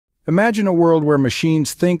Imagine a world where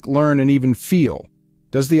machines think, learn, and even feel.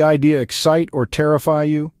 Does the idea excite or terrify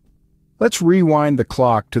you? Let's rewind the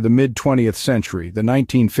clock to the mid-20th century, the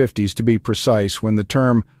 1950s to be precise, when the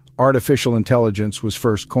term artificial intelligence was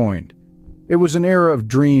first coined. It was an era of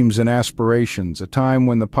dreams and aspirations, a time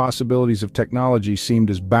when the possibilities of technology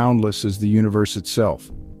seemed as boundless as the universe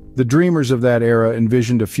itself. The dreamers of that era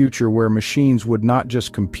envisioned a future where machines would not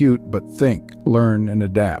just compute but think, learn, and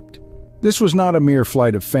adapt. This was not a mere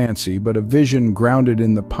flight of fancy, but a vision grounded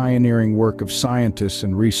in the pioneering work of scientists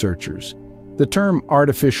and researchers. The term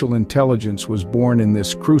artificial intelligence was born in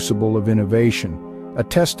this crucible of innovation, a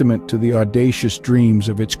testament to the audacious dreams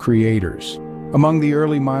of its creators. Among the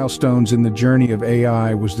early milestones in the journey of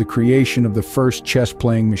AI was the creation of the first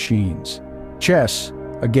chess-playing machines. Chess,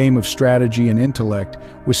 a game of strategy and intellect,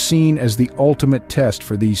 was seen as the ultimate test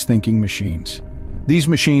for these thinking machines. These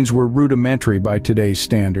machines were rudimentary by today's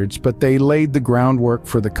standards, but they laid the groundwork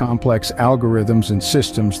for the complex algorithms and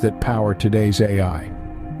systems that power today's AI.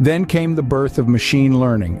 Then came the birth of machine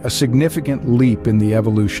learning, a significant leap in the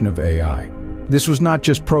evolution of AI. This was not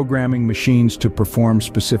just programming machines to perform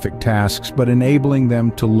specific tasks, but enabling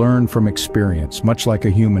them to learn from experience, much like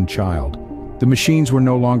a human child. The machines were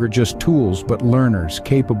no longer just tools, but learners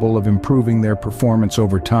capable of improving their performance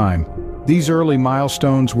over time. These early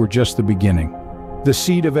milestones were just the beginning. The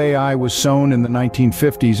seed of AI was sown in the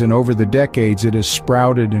 1950s, and over the decades it has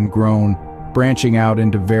sprouted and grown, branching out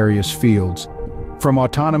into various fields. From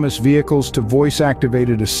autonomous vehicles to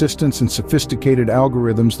voice-activated assistants and sophisticated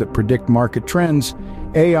algorithms that predict market trends,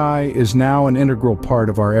 AI is now an integral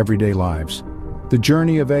part of our everyday lives. The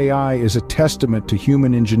journey of AI is a testament to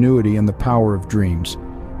human ingenuity and the power of dreams.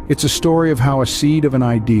 It's a story of how a seed of an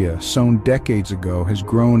idea, sown decades ago, has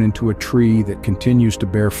grown into a tree that continues to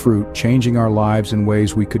bear fruit, changing our lives in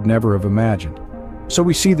ways we could never have imagined. So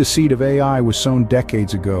we see the seed of AI was sown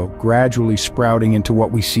decades ago, gradually sprouting into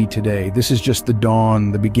what we see today. This is just the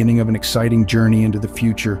dawn, the beginning of an exciting journey into the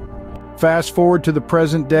future. Fast forward to the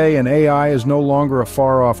present day, and AI is no longer a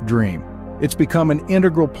far-off dream. It's become an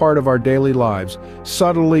integral part of our daily lives,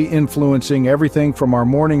 subtly influencing everything from our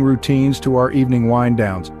morning routines to our evening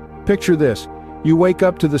wind-downs. Picture this. You wake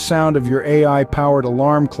up to the sound of your AI-powered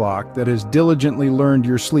alarm clock that has diligently learned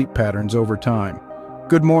your sleep patterns over time.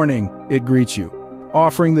 Good morning, it greets you,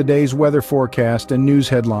 offering the day's weather forecast and news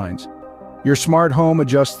headlines. Your smart home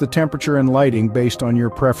adjusts the temperature and lighting based on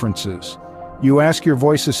your preferences. You ask your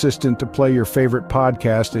voice assistant to play your favorite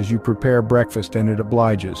podcast as you prepare breakfast, and it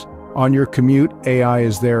obliges. On your commute, AI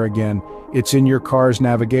is there again. It's in your car's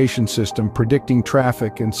navigation system, predicting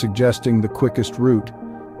traffic and suggesting the quickest route.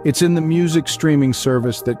 It's in the music streaming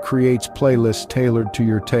service that creates playlists tailored to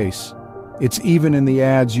your tastes. It's even in the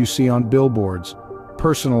ads you see on billboards,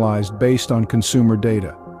 personalized based on consumer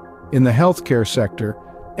data. In the healthcare sector,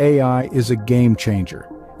 AI is a game changer.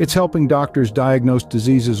 It's helping doctors diagnose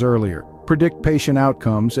diseases earlier, predict patient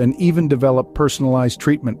outcomes, and even develop personalized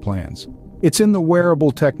treatment plans. It's in the wearable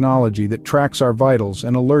technology that tracks our vitals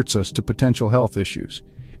and alerts us to potential health issues.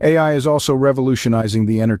 AI is also revolutionizing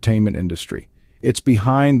the entertainment industry. It's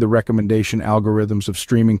behind the recommendation algorithms of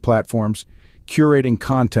streaming platforms, curating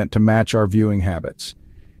content to match our viewing habits.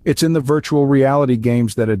 It's in the virtual reality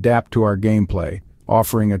games that adapt to our gameplay,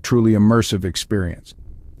 offering a truly immersive experience.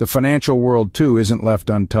 The financial world, too, isn't left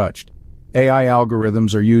untouched. AI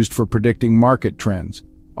algorithms are used for predicting market trends,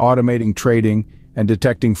 automating trading, and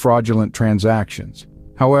detecting fraudulent transactions.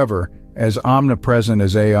 However, as omnipresent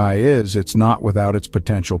as AI is, it's not without its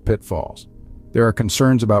potential pitfalls. There are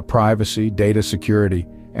concerns about privacy, data security,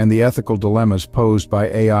 and the ethical dilemmas posed by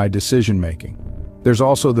AI decision-making. There's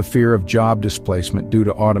also the fear of job displacement due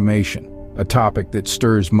to automation, a topic that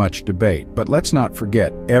stirs much debate. But let's not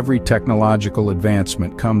forget, every technological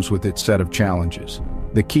advancement comes with its set of challenges.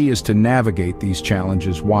 The key is to navigate these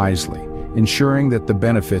challenges wisely, ensuring that the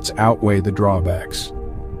benefits outweigh the drawbacks.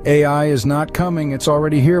 AI is not coming, it's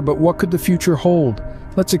already here, but what could the future hold?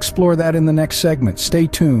 Let's explore that in the next segment. Stay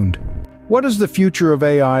tuned. What does the future of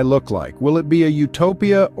AI look like? Will it be a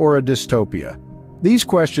utopia or a dystopia? These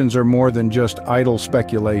questions are more than just idle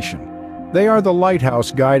speculation. They are the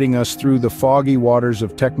lighthouse guiding us through the foggy waters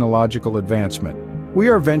of technological advancement. We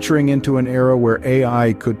are venturing into an era where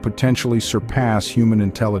AI could potentially surpass human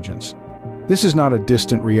intelligence. This is not a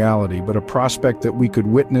distant reality, but a prospect that we could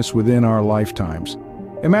witness within our lifetimes.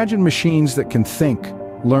 Imagine machines that can think,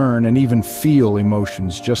 learn, and even feel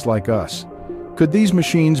emotions just like us. Could these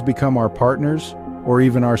machines become our partners, or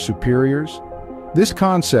even our superiors? This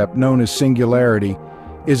concept, known as singularity,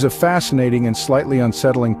 is a fascinating and slightly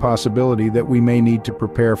unsettling possibility that we may need to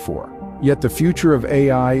prepare for. Yet the future of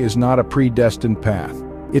AI is not a predestined path.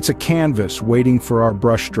 It's a canvas waiting for our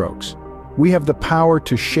brushstrokes. We have the power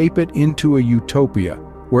to shape it into a utopia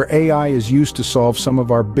where AI is used to solve some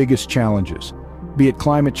of our biggest challenges, be it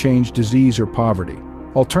climate change, disease, or poverty.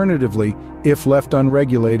 Alternatively, if left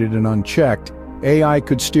unregulated and unchecked, AI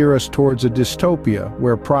could steer us towards a dystopia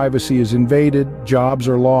where privacy is invaded, jobs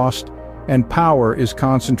are lost, and power is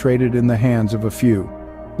concentrated in the hands of a few.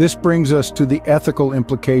 This brings us to the ethical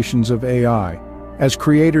implications of AI. As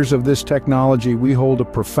creators of this technology, we hold a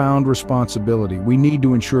profound responsibility. We need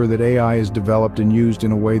to ensure that AI is developed and used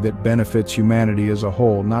in a way that benefits humanity as a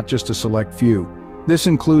whole, not just a select few. This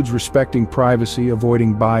includes respecting privacy,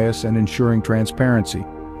 avoiding bias, and ensuring transparency.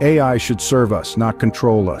 AI should serve us, not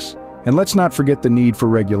control us. And let's not forget the need for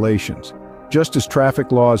regulations. Just as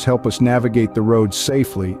traffic laws help us navigate the roads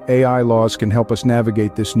safely, AI laws can help us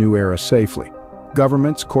navigate this new era safely.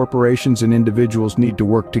 Governments, corporations, and individuals need to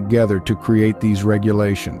work together to create these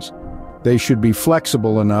regulations. They should be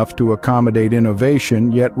flexible enough to accommodate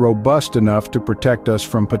innovation, yet robust enough to protect us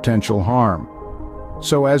from potential harm.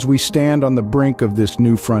 So as we stand on the brink of this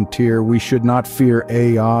new frontier, we should not fear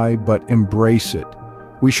AI, but embrace it.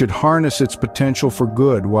 We should harness its potential for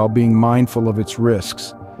good while being mindful of its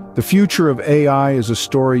risks. The future of AI is a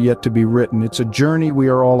story yet to be written. It's a journey we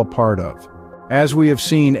are all a part of. As we have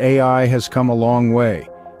seen, AI has come a long way,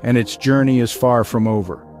 and its journey is far from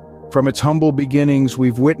over. From its humble beginnings,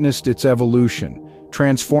 we've witnessed its evolution,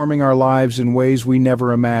 transforming our lives in ways we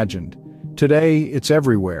never imagined. Today, it's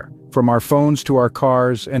everywhere, from our phones to our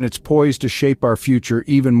cars, and it's poised to shape our future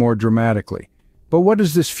even more dramatically. But what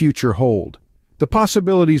does this future hold? The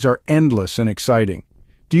possibilities are endless and exciting.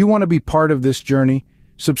 Do you want to be part of this journey?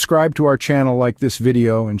 Subscribe to our channel, like this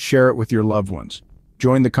video, and share it with your loved ones.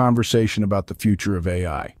 Join the conversation about the future of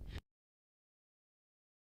AI.